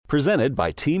Presented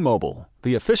by T-Mobile,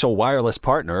 the official wireless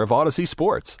partner of Odyssey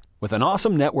Sports. With an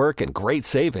awesome network and great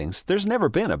savings, there's never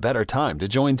been a better time to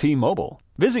join T-Mobile.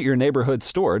 Visit your neighborhood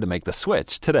store to make the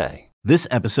switch today. This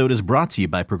episode is brought to you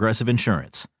by Progressive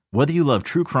Insurance. Whether you love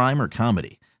true crime or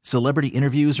comedy, celebrity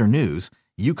interviews or news,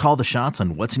 you call the shots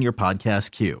on what's in your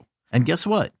podcast queue. And guess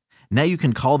what? Now you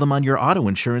can call them on your auto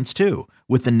insurance too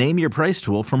with the Name Your Price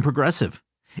tool from Progressive.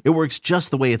 It works just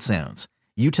the way it sounds.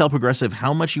 You tell Progressive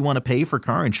how much you want to pay for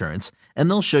car insurance, and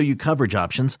they'll show you coverage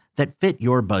options that fit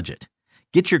your budget.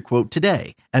 Get your quote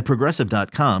today at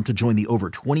Progressive.com to join the over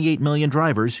 28 million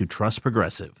drivers who trust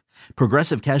Progressive.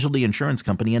 Progressive Casualty Insurance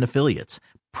Company and Affiliates.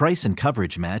 Price and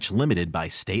coverage match limited by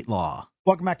state law.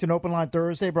 Welcome back to an Open Line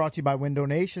Thursday, brought to you by Window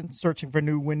Nation. Searching for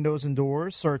new windows and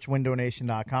doors, search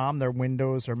windownation.com. Their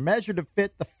windows are measured to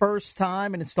fit the first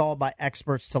time and installed by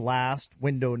experts to last.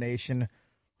 Window Nation,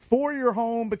 for your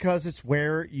home, because it's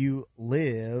where you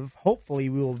live. Hopefully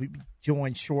we will be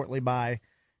joined shortly by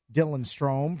Dylan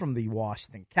Strome from the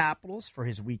Washington Capitals for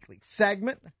his weekly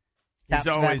segment. Caps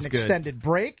have had an extended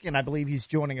break, and I believe he's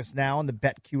joining us now on the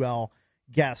BetQL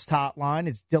guest hotline.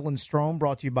 It's Dylan Strome,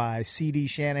 brought to you by C.D.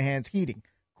 Shanahan's Heating,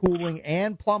 Cooling,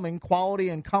 and Plumbing. Quality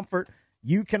and comfort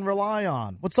you can rely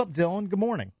on. What's up, Dylan? Good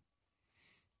morning.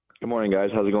 Good morning, guys.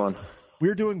 How's it going?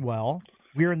 We're doing well.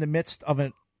 We're in the midst of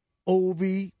an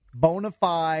Ovi bona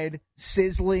fide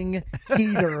sizzling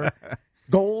heater.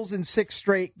 Goals in 6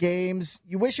 straight games.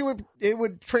 You wish it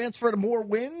would transfer to more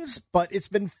wins, but it's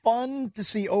been fun to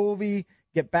see Ovi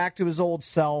get back to his old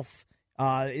self.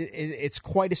 It's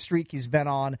quite a streak he's been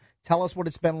on. Tell us what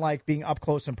it's been like being up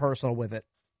close and personal with it.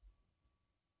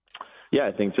 Yeah,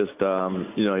 I think just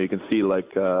you can see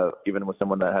even with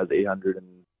someone that has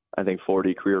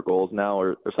 840 career goals now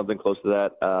or something close to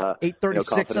that.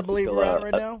 836, I believe we're at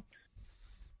right now.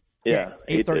 Yeah,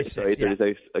 836.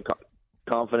 836. Yeah.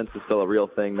 Confidence is still a real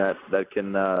thing that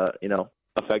can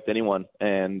affect anyone,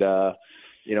 and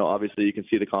obviously you can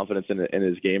see the confidence in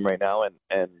his game right now, and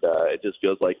it just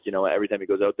feels like every time he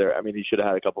goes out there. I mean, he should have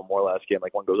had a couple more last game.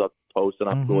 Like one goes up post and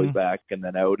off the goalie's back, and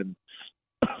then out, and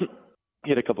he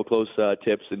had a couple close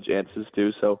tips and chances too.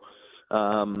 So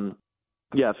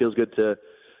it feels good to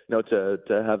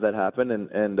have that happen,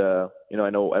 and I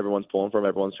know everyone's pulling for him.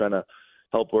 Everyone's trying to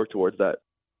help work towards that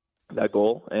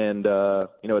goal, and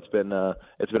it's been a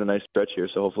nice stretch here.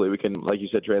 So hopefully we can, like you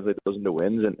said, translate those into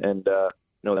wins, and then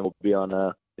we'll be on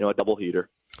a double heater.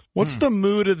 What's the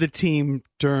mood of the team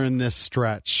during this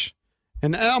stretch?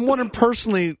 And I'm wondering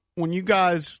personally, when you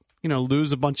guys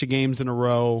lose a bunch of games in a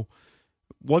row,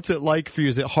 what's it like for you?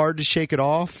 Is it hard to shake it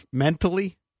off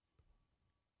mentally?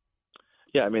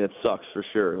 Yeah, I mean, it sucks for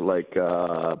sure.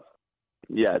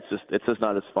 It's just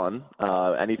not as fun.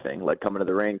 Anything like coming to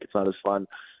the rink, it's not as fun.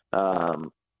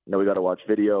 We got to watch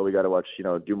video. We got to watch,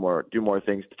 do more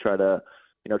things to try to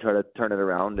turn it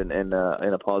around in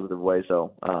a positive way.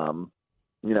 So,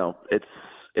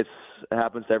 it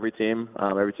happens to every team.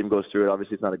 Every team goes through it.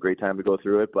 Obviously, it's not a great time to go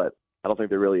through it, but I don't think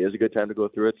there really is a good time to go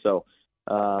through it. So,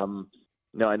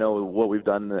 I know what we've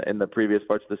done in the previous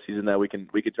parts of the season that we can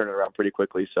turn it around pretty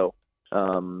quickly. So,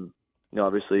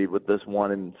 obviously with this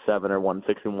 1-7 or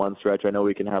 1-6-1 stretch, I know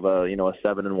we can have a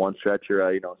 7-1 stretch or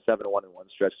a 7-1-1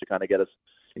 stretch to kind of get us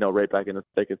right back in the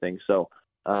thick of things. So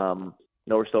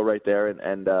we're still right there,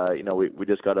 and we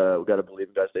just gotta believe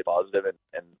and gotta stay positive,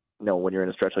 and when you're in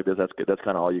a stretch like this, that's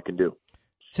kind of all you can do.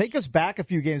 Take us back a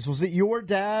few games. Was it your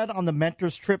dad on the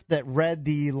mentors trip that read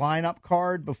the lineup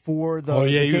card before the? Oh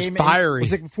yeah, he was fiery.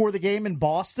 Was it before the game in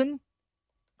Boston?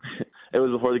 It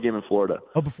was before the game in Florida.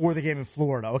 Oh, before the game in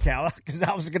Florida. Okay, because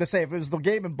I was going to say, if it was the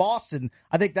game in Boston,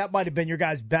 I think that might have been your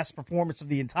guys' best performance of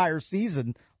the entire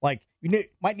season. Like, you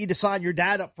might need to sign your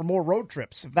dad up for more road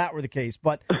trips if that were the case.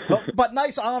 But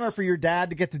nice honor for your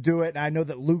dad to get to do it. And I know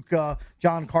that Luca,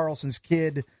 John Carlson's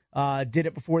kid, did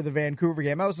it before the Vancouver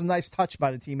game. That was a nice touch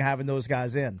by the team having those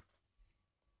guys in.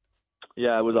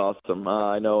 Yeah, it was awesome.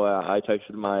 I know I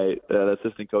texted my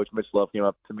assistant coach, Mitch Love, came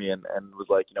up to me and was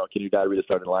like, can your dad read the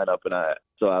starting lineup? And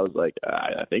so I was like,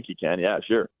 I think he can. Yeah,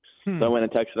 sure. So I went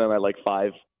and texted him at like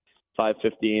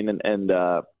 5:15, and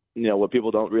what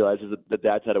people don't realize is that the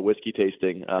dads had a whiskey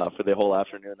tasting for the whole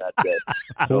afternoon that day.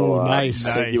 So nice.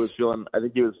 I think he was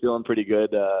feeling pretty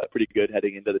good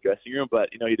heading into the dressing room. But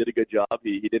he did a good job.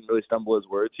 He didn't really stumble his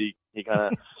words. He kind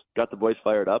of got the boys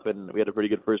fired up, and we had a pretty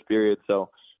good first period. So.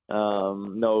 It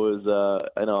was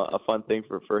a fun thing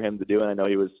for him to do, and I know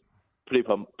he was pretty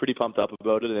pumped up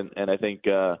about it, and I think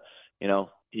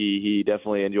he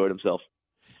definitely enjoyed himself.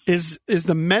 Is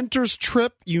the mentors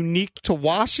trip unique to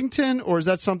Washington, or is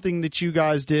that something that you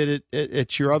guys did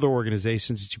at your other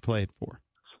organizations that you played for?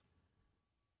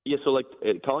 Yeah, so like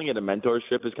calling it a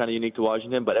mentorship is kind of unique to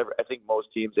Washington, but I think most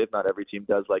teams, if not every team,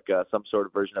 does like some sort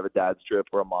of version of a dad's trip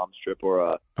or a mom's trip or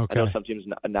a. Okay. I know some teams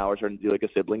now are starting to do like a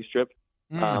siblings trip,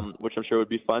 which I'm sure would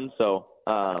be fun. So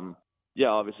yeah,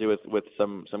 obviously with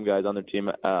some guys on the team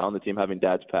having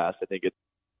dads pass, I think it's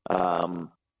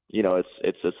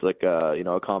it's just like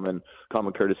a common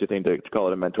courtesy thing to call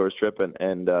it a mentor's trip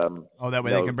and that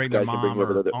way they can bring their mom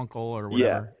or uncle or whatever.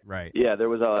 Yeah, right. Yeah, there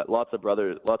was lots of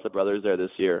brothers there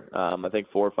this year. I think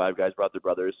 4 or 5 guys brought their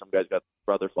brothers. Some guys got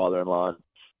brother father-in-law. And,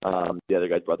 the other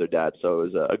guys brought their dad. So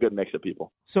it was a good mix of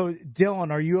people. So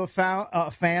Dylan, are you a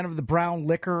fan of the brown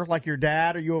liquor like your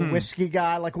dad? Are you a whiskey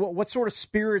guy? Like what sort of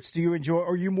spirits do you enjoy?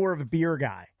 Or are you more of a beer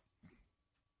guy?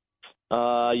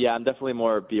 Yeah, I'm definitely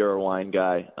more a beer or wine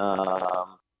guy.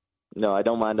 No, I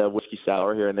don't mind a whiskey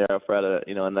sour here and there if we're at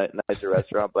a nicer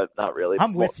restaurant, but not really.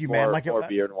 I'm with you, man. Like more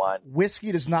beer and wine.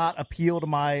 Whiskey does not appeal to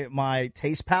my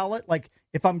taste palate. Like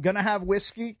if I'm gonna have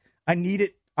whiskey, I need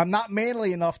it. I'm not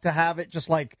manly enough to have it just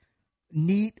like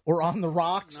neat or on the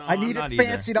rocks. No, I need it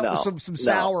fancied up with some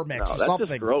sour mix or that's something.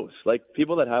 Just gross. Like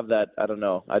people that have that, I don't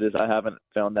know. I haven't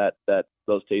found that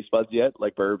those taste buds yet,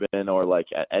 like bourbon or like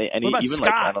any even Scotch?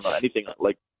 like I don't know anything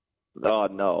like. Oh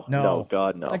no,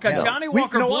 God no. Like a Johnny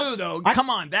Walker Blue though. Come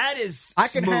on, that is. I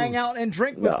can smooth. hang out and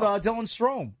drink with Dylan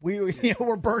Strome.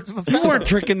 We're birds of a feather. You weren't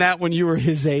drinking that when you were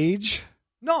his age.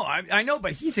 No, I know,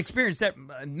 but he's experienced that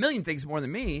a million things more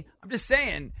than me. I'm just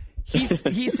saying he's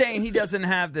saying he doesn't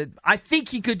have the. I think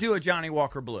he could do a Johnny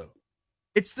Walker Blue.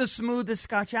 It's the smoothest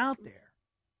Scotch out there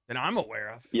that I'm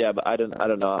aware of. Yeah, but I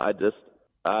don't know. I just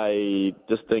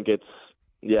think it's.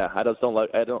 Yeah, I don't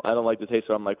like the taste.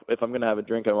 So I'm like, if I'm gonna have a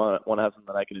drink, I want to have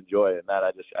something I can enjoy, and that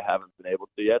I haven't been able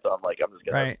to yet. So I'm like, I'm just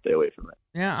gonna stay away from it.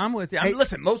 Yeah, I'm with you.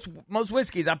 Listen, most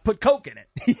whiskeys I put Coke in it.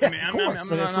 Yeah, I mean, of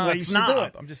course. I'm That's the way you should do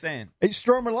it. I'm just saying. Hey,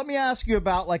 Stromer, let me ask you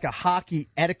about like a hockey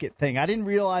etiquette thing. I didn't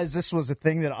realize this was a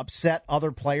thing that upset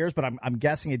other players, but I'm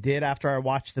guessing it did after I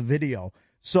watched the video.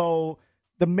 So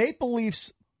the Maple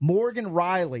Leafs' Morgan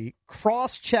Rielly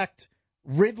cross-checked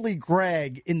Ridley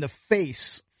Gregg in the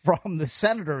face from the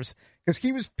Senators because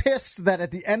he was pissed that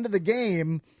at the end of the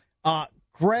game,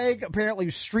 Gregg apparently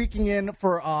was streaking in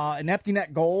for an empty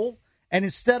net goal, and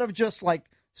instead of just like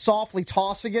softly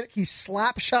tossing it, he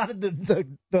slap-shotted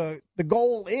the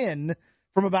goal in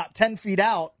from about 10 feet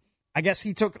out. I guess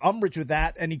he took umbrage with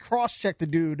that, and he cross-checked the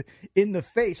dude in the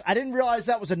face. I didn't realize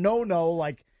that was a no-no.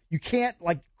 Like, you can't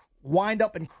like wind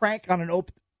up and crank on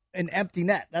an empty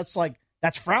net.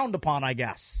 That's frowned upon, I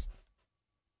guess.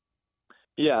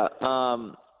 Yeah.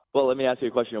 Well, let me ask you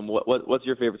a question. What's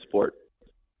your favorite sport?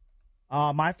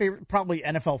 My favorite, probably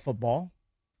NFL football.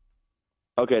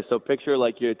 Okay, so picture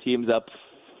like your team's up,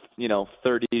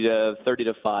 30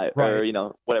 to 5, right.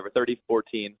 Or whatever,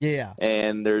 30-14. Yeah.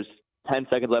 And there's 10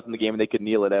 seconds left in the game, and they could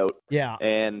kneel it out. Yeah.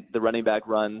 And the running back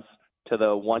runs to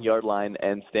the 1 yard line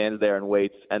and stands there and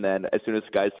waits, and then as soon as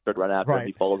guys start running after him,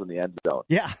 he falls in the end zone.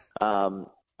 Yeah.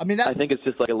 I think it's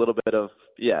just like a little bit of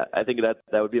I think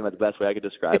that would be the best way I could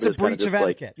describe it. It's a breach of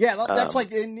etiquette. That's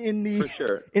like in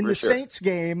the Saints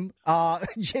game,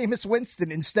 Jameis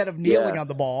Winston, instead of kneeling on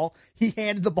the ball, he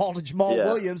handed the ball to Jamal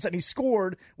Williams and he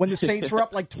scored when the Saints were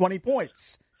up like 20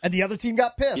 points, and the other team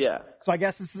got pissed. Yeah. So I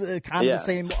guess it's kind of the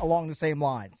same along the same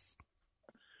lines.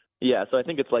 Yeah, so I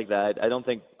think it's like that. I don't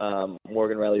think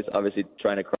Morgan Rielly's obviously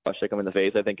trying to cross-check him in the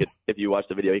face. I think if you watch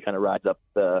the video, he kind of rides up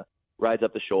the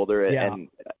shoulder and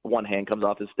one hand comes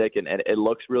off his stick and it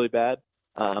looks really bad.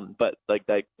 But like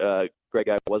that Greg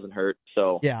guy wasn't hurt.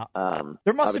 So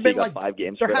there must have been like 5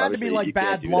 games. There had to be like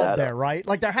bad blood there, right?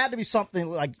 Like there had to be something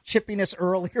like chippiness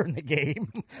earlier in the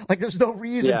game. Like there's no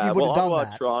reason he would have done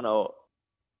that.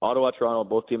 Ottawa, Toronto,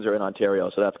 both teams are in Ontario,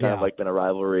 so that's kind of like been a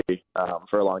rivalry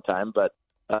for a long time. But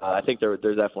I think there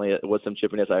definitely was some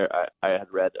chippiness I had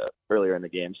read earlier in the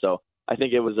game. So I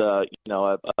think it was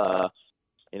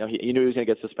he knew he was going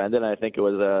to get suspended, and I think it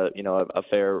was a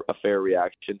fair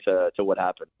reaction to what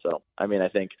happened. So I mean, I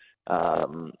think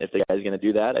if the guy's going to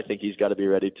do that, I think he's got to be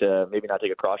ready to maybe not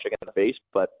take a cross check in the face,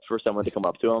 but for someone to come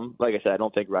up to him, like I said, I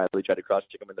don't think Rielly tried to cross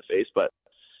check him in the face, but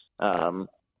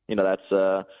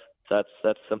that's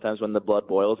sometimes when the blood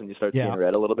boils and you start seeing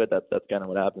red a little bit. That's kind of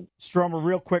what happened. Stromer,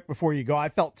 real quick before you go, I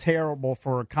felt terrible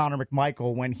for Connor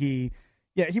McMichael when he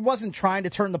wasn't trying to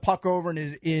turn the puck over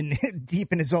in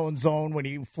deep in his own zone when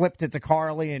he flipped it to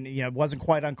Carly and it wasn't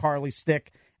quite on Carly's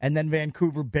stick, and then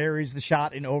Vancouver buries the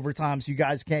shot in overtime, so you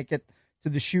guys can't get to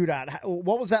the shootout.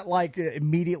 What was that like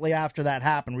immediately after that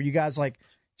happened? Were you guys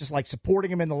just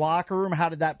supporting him in the locker room? How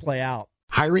did that play out?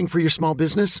 Hiring for your small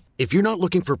business? If you're not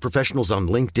looking for professionals on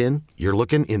LinkedIn, you're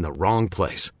looking in the wrong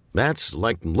place. That's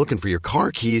like looking for your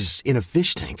car keys in a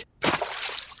fish tank.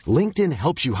 LinkedIn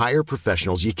helps you hire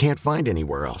professionals you can't find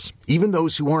anywhere else, even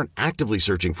those who aren't actively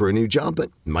searching for a new job but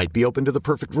might be open to the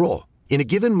perfect role. In a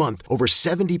given month, over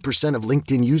 70% of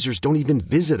LinkedIn users don't even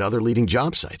visit other leading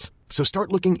job sites. So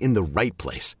start looking in the right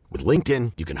place. With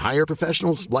LinkedIn, you can hire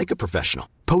professionals like a professional.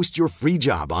 Post your free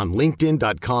job on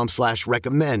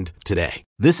linkedin.com/recommend today.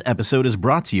 This episode is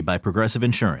brought to you by Progressive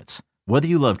Insurance. Whether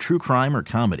you love true crime or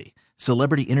comedy,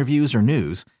 celebrity interviews or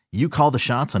news, you call the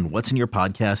shots on what's in your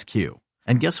podcast queue.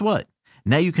 And guess what?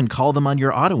 Now you can call them on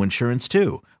your auto insurance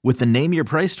too with the Name Your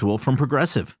Price tool from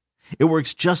Progressive. It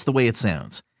works just the way it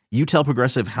sounds. You tell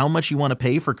Progressive how much you want to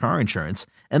pay for car insurance,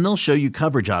 and they'll show you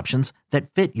coverage options that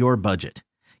fit your budget.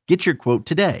 Get your quote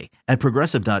today at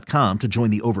Progressive.com to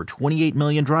join the over 28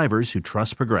 million drivers who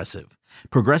trust Progressive.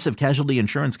 Progressive Casualty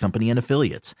Insurance Company and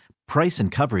Affiliates. Price and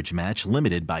coverage match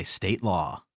limited by state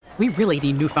law. We really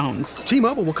need new phones.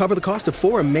 T-Mobile will cover the cost of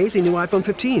 4 amazing new iPhone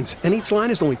 15s, and each line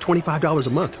is only $25 a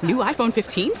month. New iPhone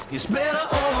 15s? It's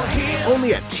better over here.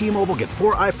 Only at T-Mobile, get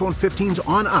 4 iPhone 15s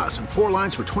on us and 4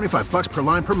 lines for $25 per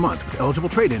line per month with eligible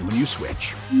trade-in when you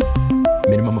switch.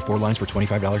 Minimum of 4 lines for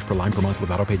 $25 per line per month with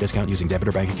autopay discount using debit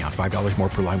or bank account. $5 more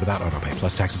per line without autopay,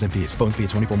 plus taxes and fees. Phone fee at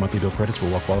 24 monthly bill credits for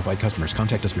well-qualified customers.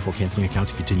 Contact us before canceling account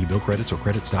to continue bill credits or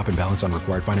credit stop and balance on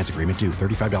required finance agreement due.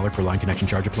 $35 per line connection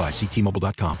charge applies. See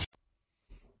T-Mobile.com.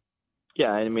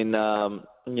 Yeah, I mean,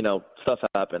 stuff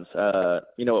happens.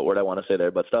 You know what word I want to say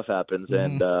there, but stuff happens,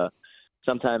 and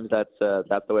sometimes that's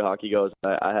the way hockey goes.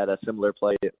 I had a similar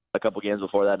play a couple games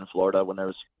before that in Florida when there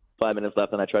was 5 minutes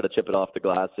left, and I tried to chip it off the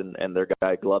glass, and their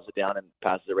guy gloves it down and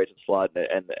passes it right to the slot,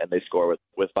 and they score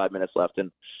with 5 minutes left. And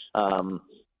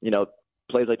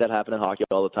plays like that happen in hockey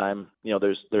all the time.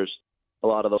 There's a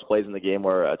lot of those plays in the game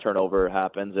where a turnover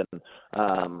happens, and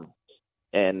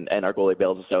our goalie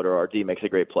bails us out, or our D makes a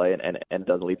great play and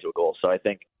doesn't lead to a goal. So I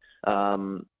think,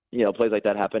 plays like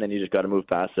that happen, and you just got to move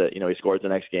past it. He scores the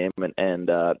next game and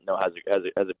has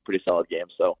a pretty solid game.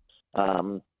 So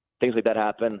things like that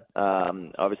happen.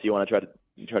 Obviously, you want to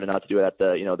try to not to do it at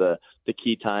the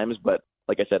key times, but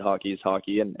like I said, hockey is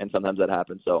hockey, and sometimes that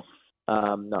happens. So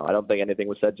no, I don't think anything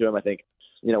was said to him. I think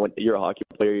when you're a hockey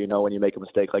player, when you make a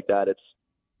mistake like that, it's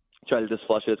try to just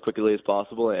flush it as quickly as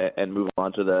possible and move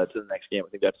on to the next game. I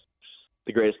think that's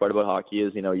the greatest part about hockey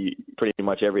is, you pretty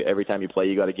much every time you play,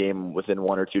 you got a game within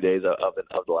 1 or 2 days of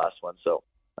the last one. So,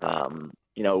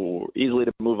 easily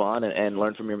to move on and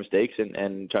learn from your mistakes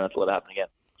and try not to let it happen again.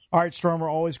 All right, Stromer,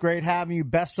 always great having you.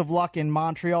 Best of luck in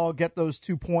Montreal. Get those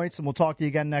 2 points, and we'll talk to you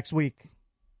again next week.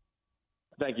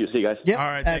 Thank you. See you guys. Yep. All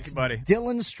right, thank you, buddy.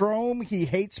 Dylan Strome, he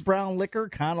hates brown liquor,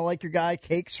 kind of like your guy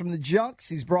Cakes from the Junks.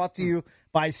 He's brought to you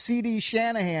by C.D.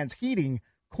 Shanahan's Heating,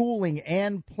 Cooling,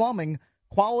 and Plumbing.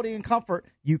 Quality and comfort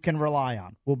you can rely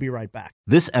on. We'll be right back.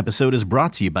 This episode is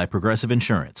brought to you by Progressive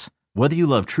Insurance. Whether you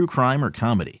love true crime or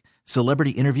comedy,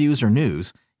 celebrity interviews or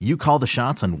news, you call the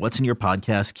shots on what's in your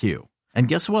podcast queue. And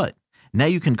guess what? Now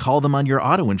you can call them on your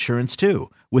auto insurance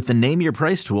too with the Name Your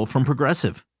Price tool from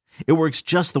Progressive. It works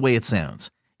just the way it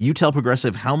sounds. You tell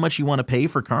Progressive how much you want to pay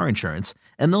for car insurance,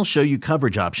 and they'll show you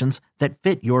coverage options that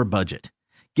fit your budget.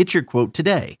 Get your quote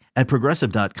today at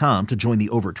Progressive.com to join the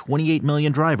over 28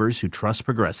 million drivers who trust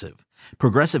Progressive.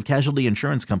 Progressive Casualty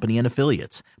Insurance Company and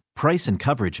Affiliates. Price and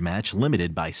coverage match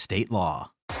limited by state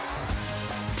law.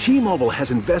 T-Mobile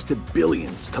has invested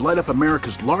billions to light up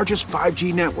America's largest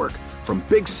 5G network, from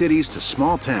big cities to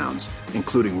small towns,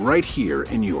 including right here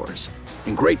in yours.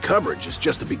 And great coverage is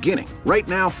just the beginning. Right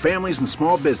now, families and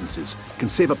small businesses can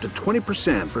save up to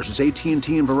 20% versus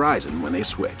AT&T and Verizon when they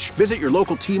switch. Visit your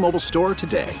local T-Mobile store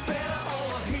today.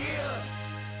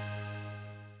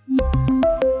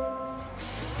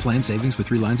 Plan savings with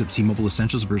 3 lines of T-Mobile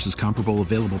Essentials versus comparable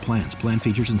available plans. Plan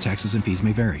features and taxes and fees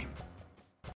may vary.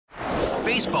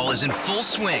 Baseball is in full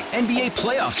swing. NBA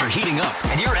playoffs are heating up,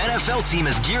 and your NFL team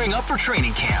is gearing up for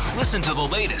training camp. Listen to the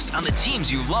latest on the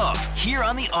teams you love here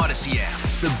on the Odyssey app.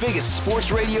 The biggest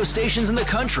sports radio stations in the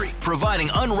country,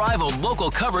 providing unrivaled local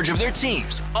coverage of their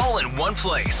teams, all in one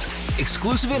place.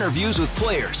 Exclusive interviews with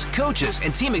players, coaches,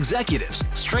 and team executives,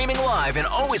 streaming live and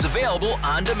always available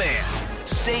on demand.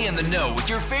 Stay in the know with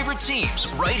your favorite teams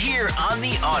right here on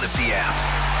the Odyssey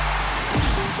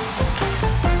app.